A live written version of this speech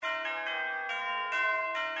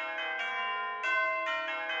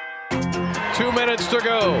2 minutes to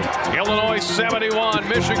go. Illinois 71,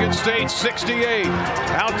 Michigan State 68.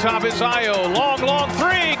 Out top is Ayo. Long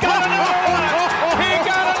three. Got another one. He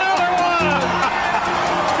got another one.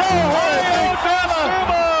 Ayo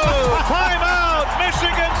Dosunmu. Timeout,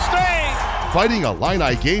 Michigan State. Fighting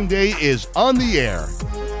Illini Game Day is on the air.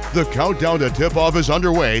 The countdown to tip-off is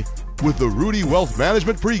underway with the Rudy Wealth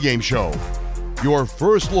Management pregame show. Your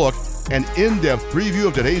first look and in-depth preview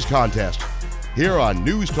of today's contest. Here on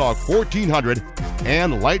News Talk 1400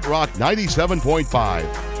 and Light Rock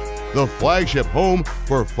 97.5. The flagship home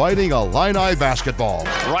for Fighting Illini basketball.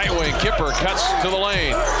 Right wing, Kipper cuts to the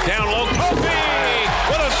lane. Down low, Kofi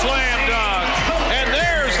with a slam dunk. And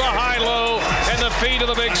there's the high-low and the feed of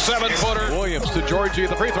the big 7-footer. Williams to Georgie at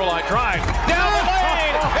the free throw line. Drive down the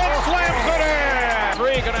lane and slams it in.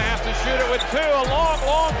 Three, gonna have to shoot it with two. A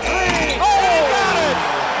long three. Oh, he got it!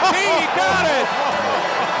 He got it!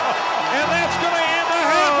 And that's going to end the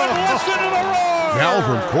half, and listen to the roar! Now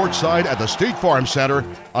from courtside at the State Farm Center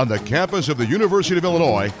on the campus of the University of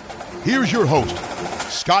Illinois, here's your host,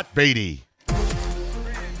 Scott Beatty.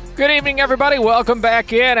 Good evening, everybody. Welcome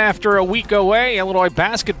back in after a week away. Illinois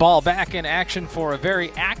basketball back in action for a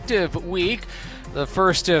very active week. The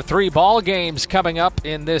first of three ball games coming up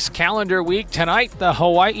in this calendar week. Tonight, the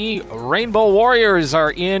Hawaii Rainbow Warriors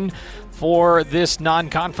are in for this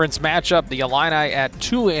non-conference matchup. The Illini at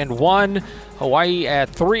 2-1, Hawaii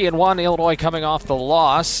at 3-1. Illinois coming off the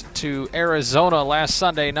loss to Arizona last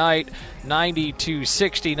Sunday night,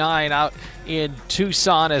 90-69 out in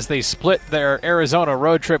Tucson as they split their Arizona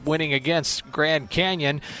road trip, winning against Grand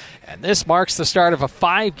Canyon. And this marks the start of a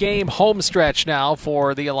 5-game home stretch now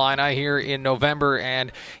for the Illini here in November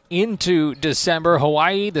and into December.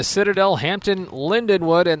 Hawaii, the Citadel, Hampton,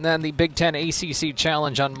 Lindenwood, and then the Big Ten ACC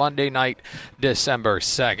Challenge on Monday night, December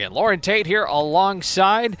 2nd. Lauren Tate here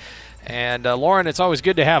alongside. And Lauren, it's always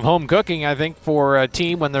good to have home cooking, I think, for a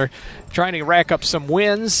team when they're trying to rack up some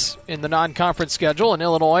wins in the non-conference schedule. And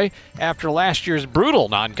Illinois, after last year's brutal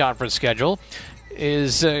non-conference schedule,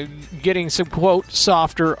 is getting some, quote,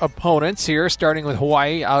 softer opponents here, starting with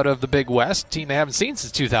Hawaii out of the Big West, team they haven't seen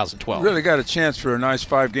since 2012. Really got a chance for a nice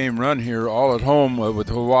 5-game run here, all at home with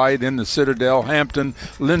Hawaii, then the Citadel, Hampton,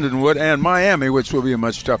 Lindenwood, and Miami, which will be a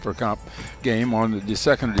much tougher game on the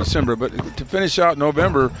 2nd of December. But to finish out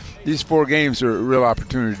November, these 4 games are a real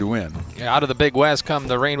opportunity to win. Yeah, out of the Big West come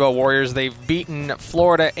the Rainbow Warriors. They've beaten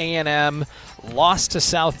Florida A&M, lost to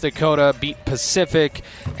South Dakota, beat Pacific,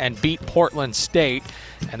 and beat Portland State.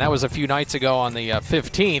 And that was a few nights ago on the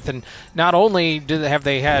 15th. And not only have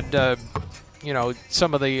they had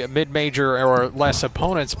some of the mid-major or less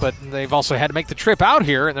opponents, but they've also had to make the trip out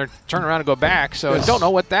here, and they're turning around and go back. So yes. I don't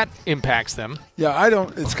know what that impacts them. Yeah,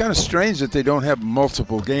 it's kind of strange that they don't have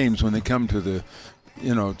multiple games when they come to the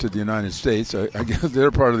to the United States. I guess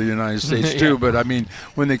they're part of the United States too, yeah. But I mean,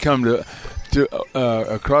 when they come to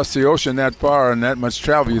across the ocean that far and that much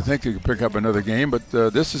travel, you think they could pick up another game, but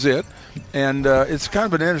this is it. And it's kind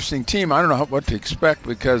of an interesting team. I don't know what to expect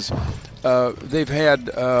because they've had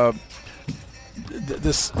the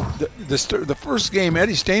first game,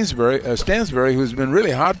 Eddie Stansbury, who's been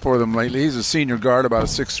really hot for them lately. He's a senior guard, about a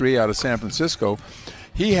 6'3", out of San Francisco.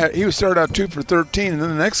 He started out 2 for 13, and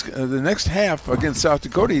then the next half against South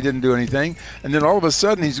Dakota he didn't do anything, and then all of a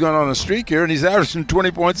sudden he's gone on a streak here and he's averaging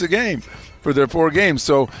 20 points a game for their 4 games.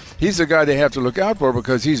 So he's the guy they have to look out for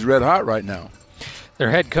because he's red hot right now. Their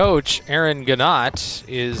head coach, Aaron Gannott,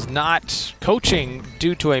 is not coaching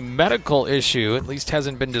due to a medical issue, at least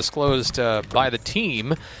hasn't been disclosed by the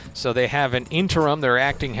team. So they have an interim. Their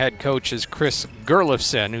acting head coach is Chris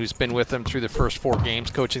Gerlifson, who's been with them through the first 4 games,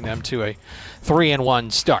 coaching them to a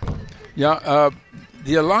 3-1 start. Yeah,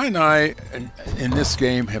 the Illini in this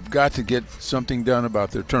game have got to get something done about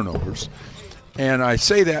their turnovers. And I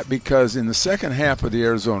say that because in the second half of the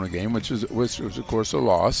Arizona game, which was of course a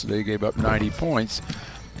loss, they gave up 90 points.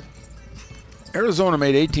 Arizona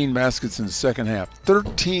made 18 baskets in the second half.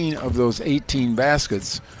 13 of those 18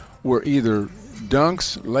 baskets were either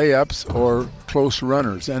dunks, layups, or close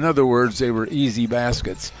runners. In other words, they were easy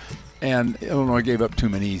baskets. And Illinois gave up too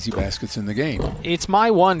many easy baskets in the game. It's my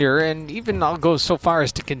wonder, and even I'll go so far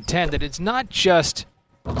as to contend that it's not just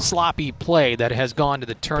sloppy play that has gone to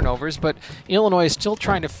the turnovers, but Illinois is still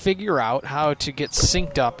trying to figure out how to get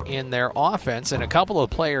synced up in their offense. And a couple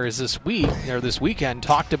of players this weekend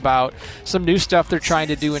talked about some new stuff they're trying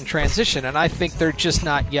to do in transition, and I think they're just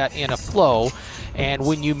not yet in a flow. And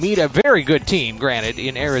when you meet a very good team, granted,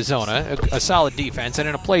 in Arizona, a solid defense, and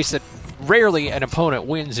in a place that rarely an opponent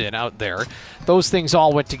wins in out there, those things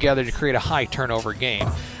all went together to create a high turnover game.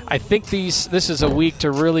 I think this is a week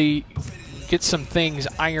to really get some things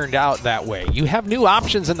ironed out that way. You have new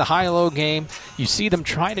options in the high-low game. You see them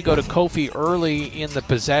trying to go to Kofi early in the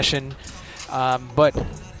possession, but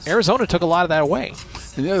Arizona took a lot of that away.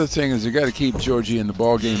 And the other thing is you got to keep Georgie in the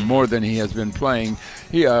ball game more than he has been playing.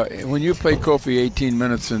 When you play Kofi 18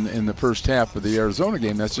 minutes in the first half of the Arizona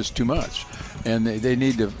game, that's just too much. And they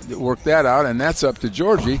need to work that out, and that's up to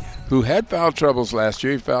Georgie, who had foul troubles last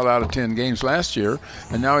year. He fouled out of 10 games last year,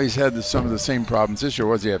 and now he's had some of the same problems this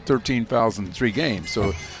year. He had 13 fouls in 3 games,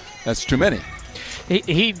 so that's too many.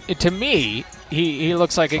 To me, he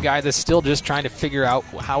looks like a guy that's still just trying to figure out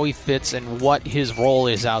how he fits and what his role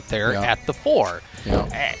is out there at the 4.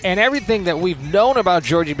 Yeah. And everything that we've known about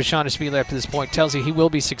Georgie Bezhanishvili up to this point tells you he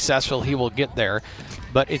will be successful, he will get there,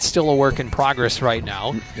 but it's still a work in progress right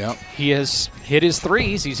now. Yeah. He has hit his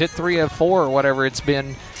threes. He's hit 3 of 4 or whatever it's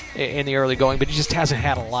been in the early going, but he just hasn't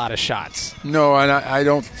had a lot of shots. No, and I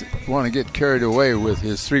don't want to get carried away with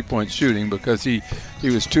his three-point shooting because he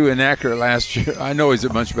was too inaccurate last year. I know he's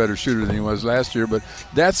a much better shooter than he was last year, but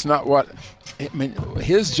that's not what – I mean,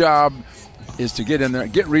 his job is to get in there,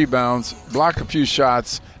 get rebounds, block a few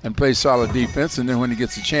shots, and play solid defense, and then when he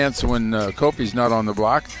gets a chance, when Kofi's not on the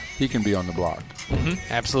block, he can be on the block.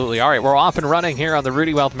 Mm-hmm. Absolutely. All right, we're off and running here on the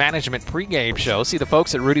Rudy Wealth Management pregame show. See the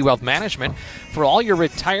folks at Rudy Wealth Management for all your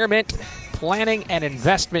retirement planning and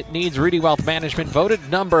investment needs. Rudy Wealth Management voted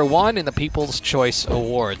 #1 in the People's Choice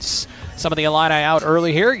Awards. Some of the Illini out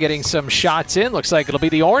early here, getting some shots in. Looks like it'll be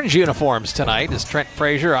the orange uniforms tonight as Trent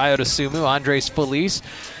Frazier, Iota Sumu, Andres Feliz,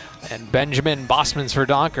 and Benjamin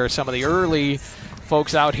Bosmans-Verdonk are some of the early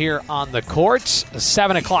folks out here on the courts. A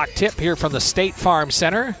 7 o'clock tip here from the State Farm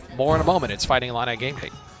Center. More in a moment. It's Fighting Illini Game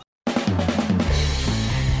Day.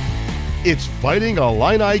 It's Fighting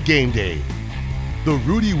Illini Game Day. The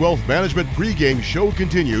Rudy Wealth Management pregame show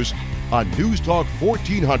continues on News Talk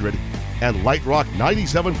 1400 and Light Rock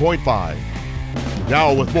 97.5.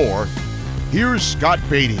 Now with more, here's Scott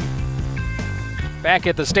Beatty. Back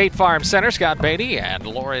at the State Farm Center, Scott Beatty and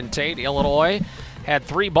Lauren Tate. Illinois had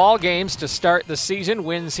 3 ball games to start the season.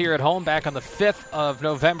 Wins here at home back on the 5th of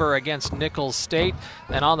November against Nicholls State.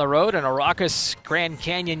 Then on the road in a raucous Grand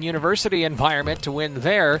Canyon University environment to win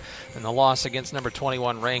there. And the loss against number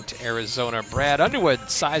 21 ranked Arizona. Brad Underwood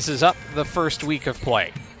sizes up the first week of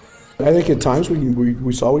play. I think at times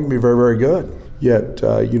we saw we can be very, very good. Yet,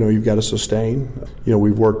 you've got to sustain.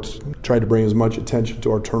 We've tried to bring as much attention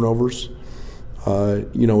to our turnovers.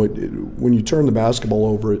 When you turn the basketball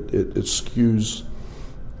over, it skews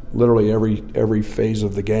literally every phase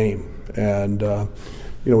of the game. And,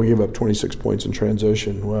 we give up 26 points in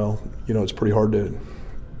transition. Well, it's pretty hard to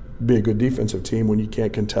be a good defensive team when you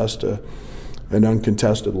can't contest an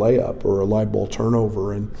uncontested layup or a live ball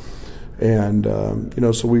turnover.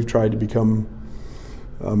 So we've tried to become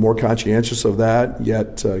more conscientious of that,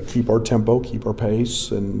 yet keep our tempo, keep our pace,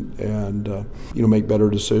 and make better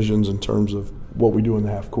decisions in terms of what we do in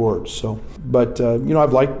the half court. But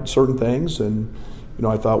I've liked certain things, and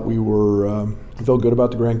I thought I felt good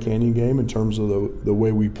about the Grand Canyon game in terms of the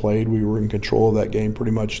way we played. We were in control of that game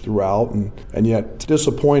pretty much throughout, and yet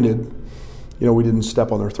disappointed, we didn't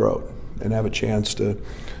step on their throat and have a chance to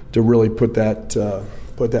really put that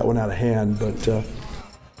one out of hand. But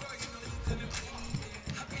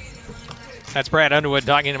that's Brad Underwood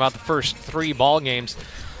talking about the first 3 ball games.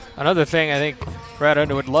 Another thing I think Brad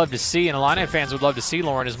Underwood would love to see, and Illini fans would love to see,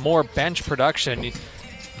 Lauren, is more bench production.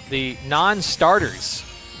 The non-starters,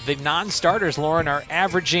 Lauren, are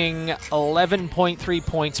averaging 11.3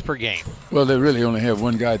 points per game. Well, they really only have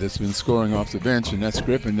one guy that's been scoring off the bench, and that's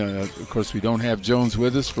Griffin. Of course, we don't have Jones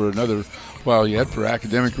with us for another while yet for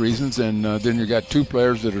academic reasons, and then you got 2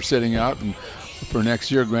 players that are sitting out and for next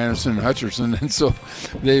year, Granderson and Hutcherson, and so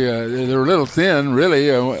they're a little thin, really,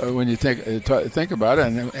 when you think about it.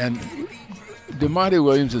 And DeMonte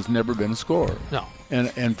Williams has never been a scorer. No.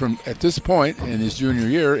 And from at this point in his junior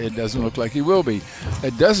year, it doesn't look like he will be.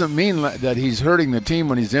 It doesn't mean that he's hurting the team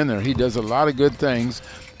when he's in there. He does a lot of good things,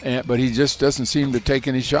 but he just doesn't seem to take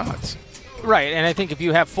any shots. Right, and I think if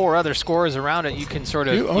you have 4 other scorers around it, you can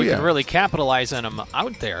can really capitalize on him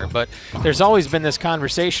out there. But there's always been this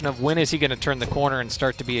conversation of when is he going to turn the corner and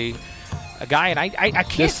start to be a guy. And I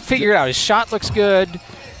can't figure it out. His shot looks good.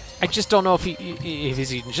 I just don't know if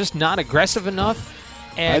he's just not aggressive enough.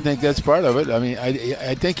 And I think that's part of it. I mean,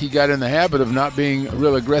 I think he got in the habit of not being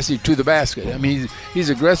real aggressive to the basket. I mean, he's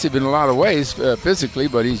aggressive in a lot of ways physically,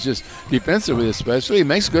 but he's just defensively especially. He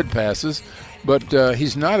makes good passes. But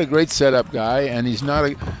he's not a great setup guy, and he's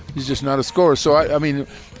just not a scorer. So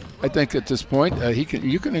I think at this point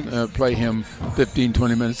you can play him 15,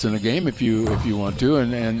 20 minutes in a game if you want to,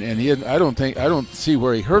 and I don't see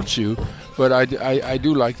where he hurts you, But I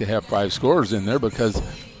do like to have 5 scorers in there because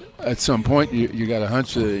at some point you got a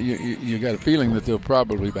hunch, you got a feeling that they'll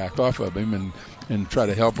probably back off of him and try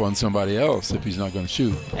to help on somebody else if he's not going to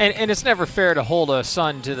shoot. And it's never fair to hold a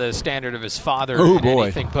son to the standard of his father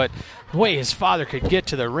anything, but the way his father could get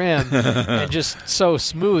to the rim and just so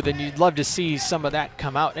smooth, and you'd love to see some of that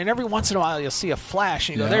come out. And every once in a while you'll see a flash,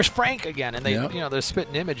 and you go, there's Frank again, and they they're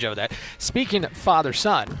spitting image of that. Speaking of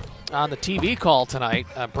father-son, on the TV call tonight,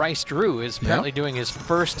 Bryce Drew is apparently doing his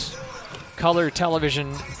first color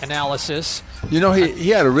television analysis. You know, he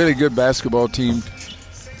had a really good basketball team.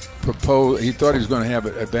 He thought he was going to have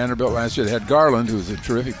it at Vanderbilt last year. They had Garland, who was a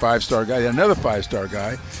terrific 5-star guy. They had another 5-star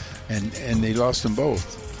guy, and they lost them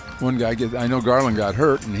both. One guy, I know Garland got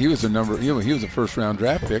hurt, and he was he was a first-round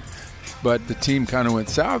draft pick, but the team kind of went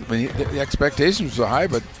south. I mean, the expectations were high,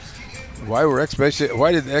 but why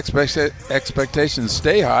did the expectations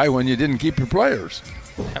stay high when you didn't keep your players?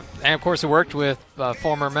 And, of course, it worked with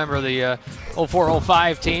former member of the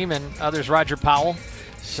 04-05 team and others, Roger Powell.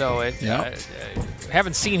 So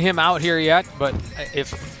haven't seen him out here yet, but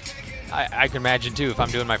if I can imagine, too, if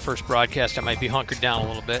I'm doing my first broadcast, I might be hunkered down a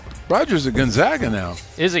little bit. Roger's at Gonzaga now.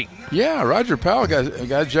 Is he? Yeah, Roger Powell got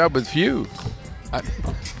a job with Few.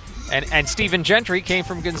 And Stephen Gentry came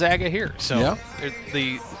from Gonzaga here. So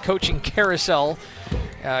the coaching carousel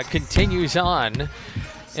continues on.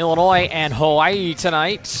 Illinois and Hawaii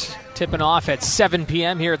tonight, tipping off at 7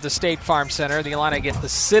 p.m. here at the State Farm Center. The Illini get the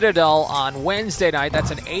Citadel on Wednesday night.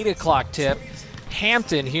 That's an 8 o'clock tip.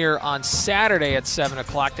 Hampton here on Saturday at 7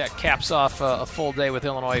 o'clock. That caps off a full day with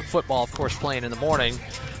Illinois football, of course, playing in the morning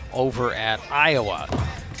over at Iowa.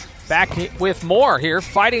 Back with more here.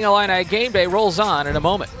 Fighting Illini Game Day rolls on in a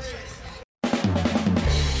moment.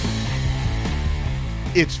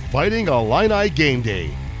 It's Fighting Illini Game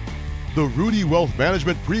Day. The Rudy Wealth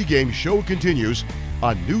Management pregame show continues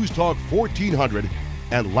on News Talk 1400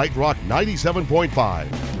 and Light Rock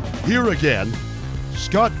 97.5. Here again,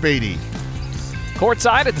 Scott Beatty.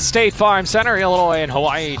 Courtside at the State Farm Center, Illinois and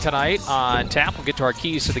Hawaii tonight on tap. We'll get to our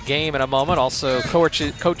keys to the game in a moment. Also,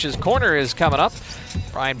 Coach's Corner is coming up.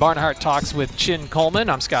 Brian Barnhart talks with Chin Coleman.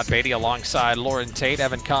 I'm Scott Beatty alongside Lauren Tate.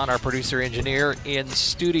 Evan Kahn, our producer-engineer, in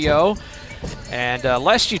studio. And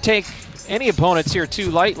lest you take any opponents here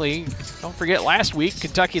too lightly, don't forget last week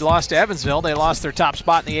Kentucky lost to Evansville. They lost their top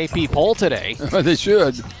spot in the AP poll today. They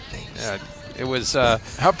should. It was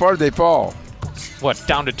how far did they fall? What,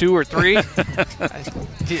 down to 2 or 3?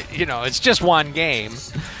 It's just one game.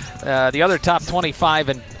 The other top 25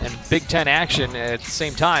 and Big Ten action at the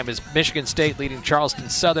same time is Michigan State leading Charleston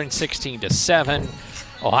Southern 16-7.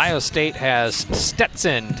 Ohio State has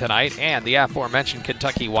Stetson tonight, and the aforementioned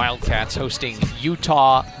Kentucky Wildcats hosting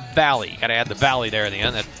Utah Valley. Got to add the Valley there at the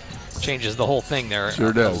end. That changes the whole thing there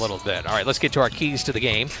a little bit. All right, let's get to our keys to the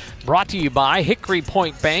game. Brought to you by Hickory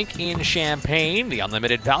Point Bank in Champaign. The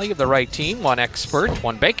unlimited value of the right team.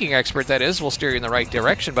 One banking expert, that is, will steer you in the right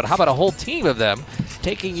direction. But how about a whole team of them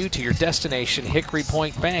taking you to your destination, Hickory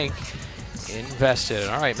Point Bank Invested.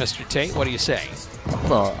 All right, Mr. Tate, what do you say?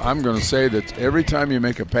 Well, I'm going to say that every time you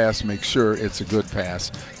make a pass, make sure it's a good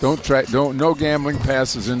pass. No gambling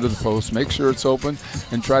passes into the post. Make sure it's open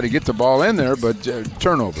and try to get the ball in there, but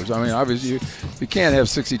turnovers. I mean, obviously, you can't have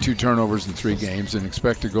 62 turnovers in 3 games and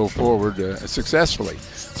expect to go forward successfully.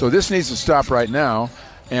 So this needs to stop right now,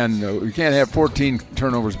 and you can't have 14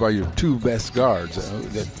 turnovers by your 2 best guards.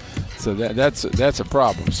 So that's a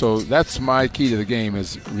problem. So that's my key to the game,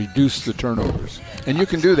 is reduce the turnovers. And you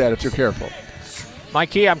can do that if you're careful. My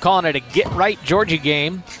key, I'm calling it a get-right Georgie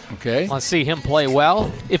game. Okay. Let's see him play well.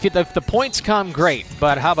 If the points come, great.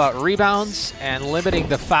 But how about rebounds and limiting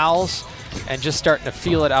the fouls and just starting to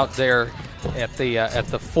feel it out there at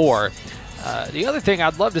the 4. The other thing,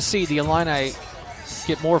 I'd love to see the Illini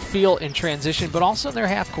get more feel in transition, but also in their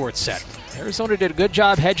half-court set. Arizona did a good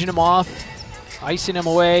job hedging them off, icing them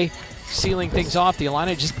away, sealing things off. The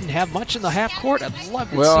Illini just didn't have much in the half court. I'd love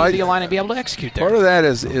to see the Illini be able to execute there. Part of that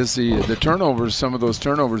is the turnovers, some of those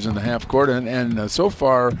turnovers in the half court, and so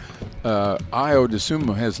far, Ayo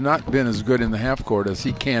Dosunmu has not been as good in the half court as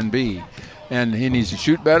he can be. And he needs to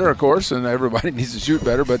shoot better, of course, and everybody needs to shoot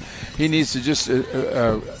better, but he needs to just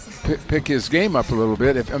pick his game up a little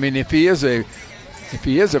bit. If he is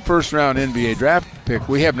a first-round NBA draft pick,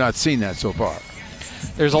 we have not seen that so far.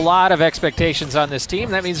 There's a lot of expectations on this team.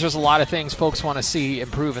 That means there's a lot of things folks want to see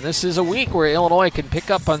improve. And this is a week where Illinois can pick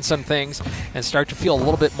up on some things and start to feel a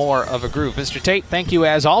little bit more of a groove. Mr. Tate, thank you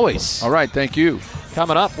as always. All right, thank you.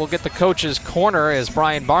 Coming up, we'll get the coach's corner as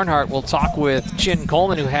Brian Barnhart will talk with Chin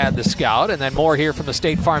Coleman, who had the scout, and then more here from the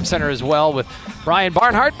State Farm Center as well with Brian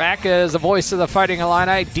Barnhart back as the voice of the Fighting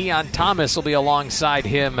Illini. Dion Thomas will be alongside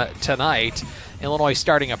him tonight. Illinois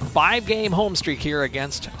starting a 5-game home streak here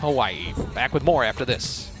against Hawaii. Back with more after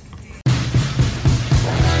this.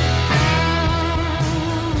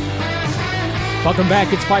 Welcome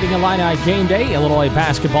back. It's Fighting Illini game day. Illinois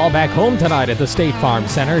basketball back home tonight at the State Farm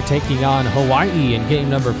Center, taking on Hawaii in game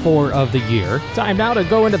number 4 of the year. Time now to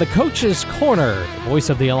go into the coach's corner. The voice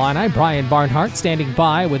of the Illini, Brian Barnhart, standing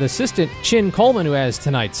by with assistant Chin Coleman, who has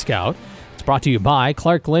tonight's scout. It's brought to you by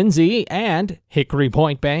Clark Lindsey and Hickory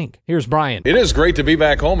Point Bank. Here's Brian. It is great to be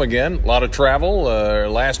back home again. A lot of travel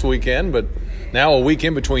last weekend, but now a week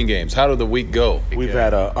in between games. How did the week go? We've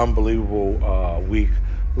had an unbelievable week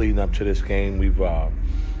leading up to this game. We've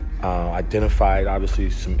identified, obviously,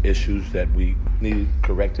 some issues that we needed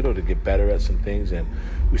corrected or to get better at some things, and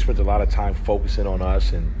we spent a lot of time focusing on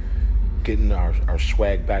us and getting our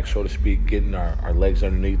swag back, so to speak, getting our legs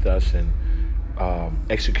underneath us and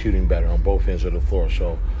executing better on both ends of the floor.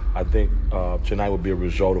 So I think tonight would be a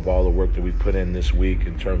result of all the work that we put in this week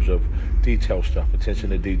in terms of detail stuff,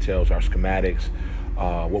 attention to details, our schematics,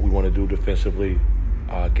 what we want to do defensively,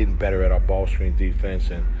 getting better at our ball screen defense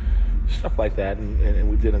and stuff like that. And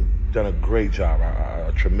we've done a great job,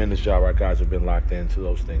 a tremendous job. Our guys have been locked into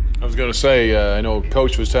those things. I was going to say, I know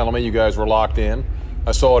Coach was telling me you guys were locked in.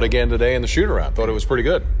 I saw it again today in the shoot-around. Thought it was pretty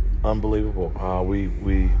good. Unbelievable.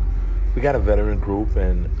 We got a veteran group,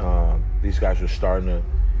 and these guys are starting to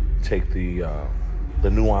take the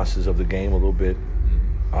nuances of the game a little bit.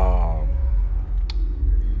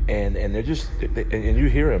 And they're just, and you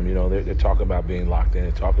hear them, they're talking about being locked in.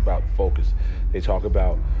 They talk about focus. They talk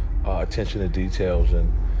about attention to details,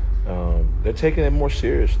 and they're taking it more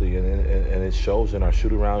seriously. And it shows in our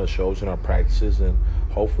shoot around, it shows in our practices, and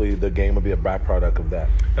hopefully the game will be a byproduct of that.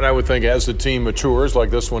 And I would think as the team matures, like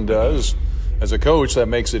this one does, as a coach, that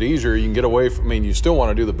makes it easier. You can get away from, you still want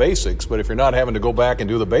to do the basics, but if you're not having to go back and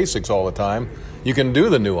do the basics all the time, you can do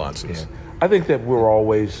the nuances. Yeah. I think that we'll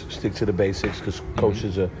always stick to the basics because Coach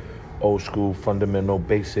is a old school, fundamental,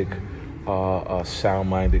 basic,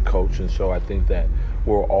 sound-minded coach. And so I think that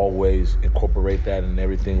we'll always incorporate that in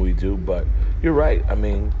everything we do. But you're right.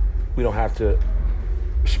 We don't have to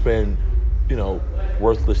spend,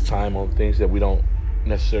 worthless time on things that we don't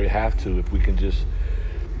necessarily have to. If we can just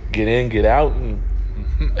get in, get out, and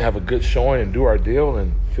have a good showing and do our deal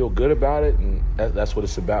and feel good about it, and that's what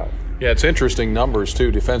it's about. Yeah, it's interesting numbers, too,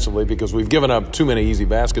 defensively, because we've given up too many easy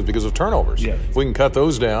baskets because of turnovers. Yes. If we can cut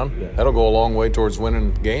those down, that'll go a long way towards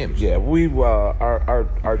winning games. Yeah,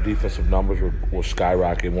 our defensive numbers will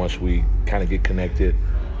skyrocket once we kind of get connected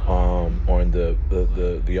on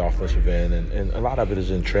the offensive end, and a lot of it is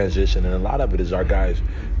in transition, and a lot of it is our guys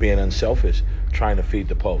being unselfish, trying to feed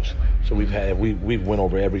the post. So we've went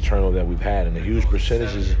over every turnover that we've had, and the huge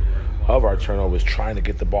percentages of our turnovers trying to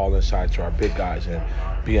get the ball inside to our big guys and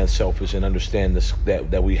be unselfish and understand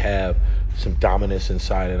that we have some dominance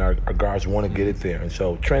inside, and our guards want to get it there. And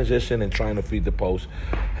so transition and trying to feed the post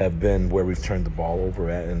have been where we've turned the ball over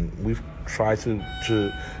at, and we've tried to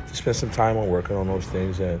spend some time on working on those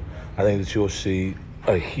things, and I think that you'll see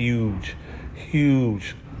a huge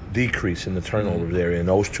decrease in the turnovers area in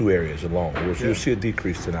those two areas alone. You'll see a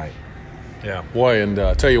decrease tonight. Yeah, boy,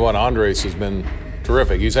 and tell you what, Andres has been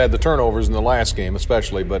terrific. He's had the turnovers in the last game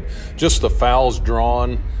especially, but just the fouls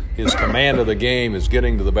drawn, his command of the game is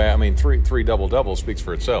getting to the bat. Three double-double speaks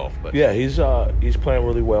for itself. But yeah, he's playing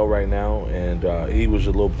really well right now, and he was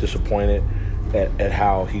a little disappointed at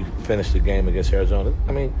how he finished the game against Arizona.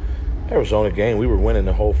 Arizona game, we were winning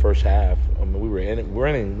the whole first half. We were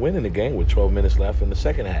winning the game with 12 minutes left in the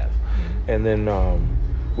second half. And then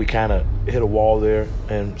we kind of hit a wall there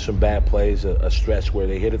and some bad plays, a stretch where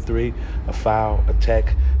they hit a three, a foul, a tech,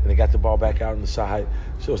 and they got the ball back out on the side.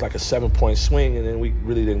 So it was like a 7-point swing, and then we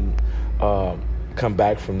really didn't come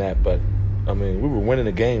back from that. But, we were winning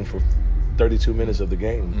the game for 32 minutes of the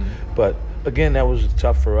game. But, again, that was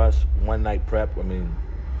tough for us, one-night prep.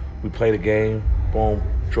 We played a game, boom,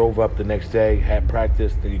 drove up the next day, had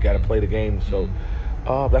practice, then you got to play the game. So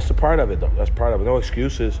that's a part of it, though. That's part of it. No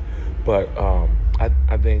excuses. But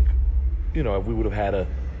I think, if we would have had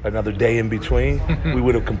another day in between, we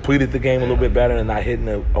would have completed the game a little bit better and not hitting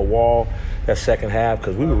a wall that second half,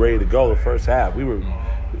 because we were ready to go the first half. We were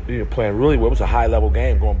playing really well. It was a high-level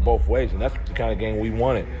game going both ways, and that's the kind of game we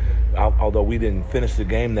wanted, although we didn't finish the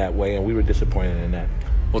game that way, and we were disappointed in that.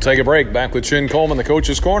 We'll take a break. Back with Chin Coleman, the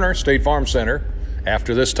Coach's Corner, State Farm Center,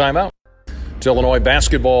 after this timeout. It's Illinois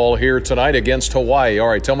basketball here tonight against Hawaii. All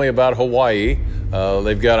right, tell me about Hawaii.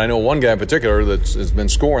 They've got, I know one guy in particular that's been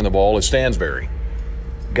scoring the ball is Stansbury.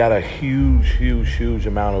 Got a huge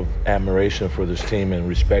amount of admiration for this team and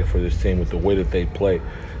respect for this team with the way that they play.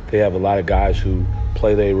 They have a lot of guys who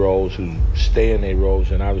play their roles, who stay in their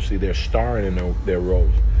roles, and obviously they're starring in their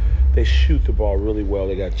roles. They shoot the ball really well.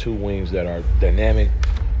 They got two wings that are dynamic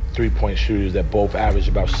three-point shooters that both average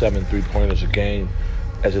about 7 3-pointers a game.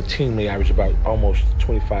 As a team, they average about almost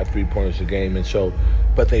 25 3-pointers a game. And so,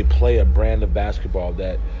 but they play a brand of basketball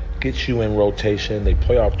that gets you in rotation. They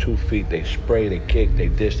play off 2 feet. They spray, they kick, they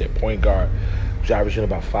dish. Their point guard, who's averaging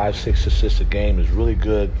about 5-6 assists a game, is really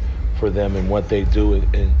good for them in what they do.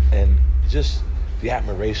 And just the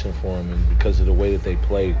admiration for them, and because of the way that they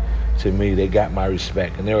play, to me, they got my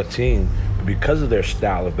respect. And they're a team, because of their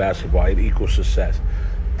style of basketball, it equals success.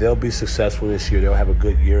 They'll be successful this year. They'll have a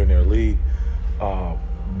good year in their league.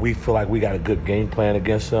 We feel like we got a good game plan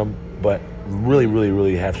against them, but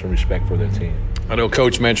really have some respect for their team. I know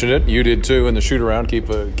Coach mentioned it. You did too in the shoot-around. Keep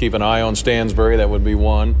an eye on Stansbury. That would be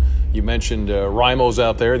one. You mentioned Rimo's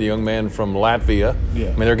out there, the young man from Latvia. Yeah. I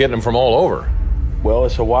mean, they're getting him from all over. Well,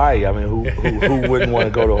 it's Hawaii. I mean, who wouldn't want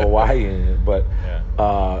to go to Hawaii? But,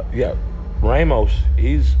 Ramos,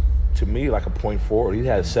 he's, to me, like a point forward. He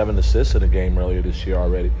had 7 assists in the game earlier this year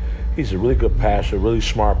already. He's a really good passer, really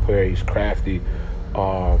smart player. He's crafty.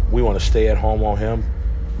 We want to stay at home on him,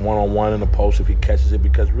 one-on-one in the post if he catches it,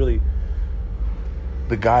 because really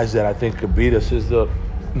the guys that I think could beat us is the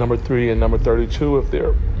number 3 and number 32 if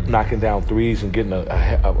they're knocking down threes and getting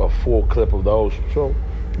a full clip of those. So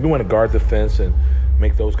we want to guard the fence and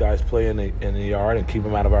make those guys play in the yard and keep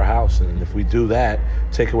them out of our house. And if we do that,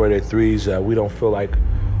 take away their threes, we don't feel like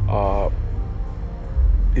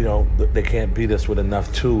they can't beat us with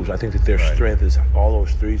enough tools. I think that their strength is all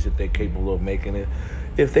those threes that they're capable of making it.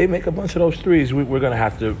 If they make a bunch of those threes, we're going to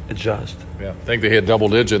have to adjust. Yeah, I think they hit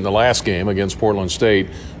double-digit in the last game against Portland State.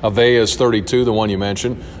 Avea's 32, the one you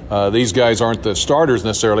mentioned. These guys aren't the starters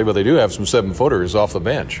necessarily, but they do have some 7-footers off the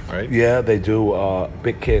bench, right? Yeah, they do.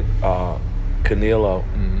 Big kid, Canelo,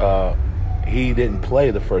 he didn't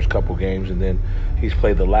play the first couple games, and then he's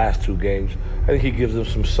played the last 2 games. I think he gives them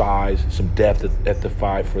some size, some depth at the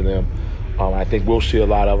 5 for them. I think we'll see a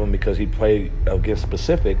lot of them because he played against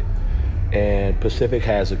Pacific, and Pacific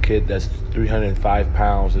has a kid that's 305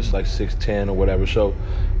 pounds, it's like 6'10" or whatever. So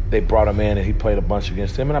they brought him in, and he played a bunch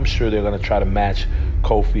against him, and I'm sure they're going to try to match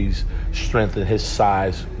Kofi's strength and his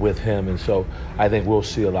size with him, and so I think we'll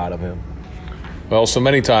see a lot of him. Well, so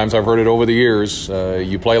many times I've heard it over the years,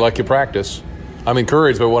 you play like you practice. I'm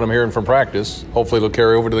encouraged by what I'm hearing from practice. Hopefully it'll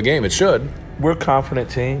carry over to the game. It should. We're a confident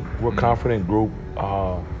team. We're a confident group.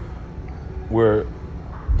 We're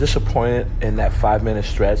disappointed in that 5-minute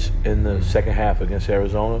stretch in the second half against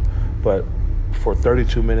Arizona, but for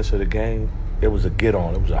 32 minutes of the game, it was a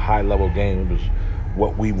get-on. It was a high-level game. It was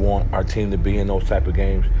what we want our team to be in those type of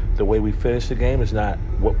games. The way we finished the game is not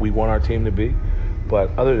what we want our team to be, but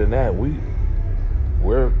other than that,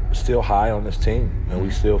 we're still high on this team, and we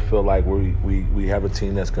still feel like we have a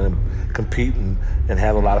team that's going to compete and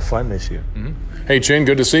have a lot of fun this year. Mm-hmm. Hey, Chin,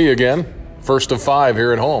 good to see you again. First of 5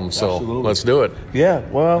 here at home, so Absolutely. Let's do it. Yeah,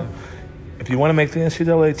 well, if you want to make the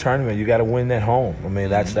NCAA tournament, you got to win at home. I mean,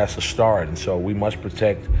 that's a start, and so we must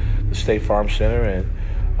protect the State Farm Center,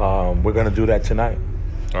 and we're going to do that tonight.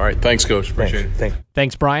 All right, thanks, Coach. Appreciate it. Thanks.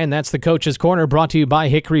 Thanks, Brian. That's the Coach's Corner, brought to you by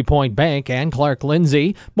Hickory Point Bank and Clark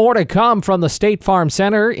Lindsey. More to come from the State Farm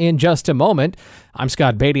Center in just a moment. I'm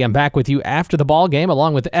Scott Beatty. I'm back with you after the ball game,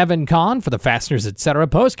 along with Evan Kahn for the Fasteners Etc.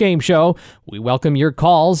 post-game show. We welcome your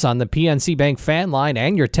calls on the PNC Bank fan line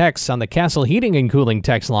and your texts on the Castle Heating and Cooling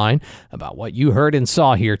text line about what you heard and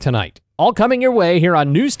saw here tonight. All coming your way here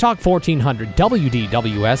on News Talk 1400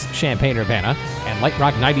 WDWS Champaign-Urbana and Light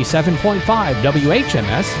Rock 97.5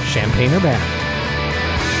 WHMS Champaign-Urbana.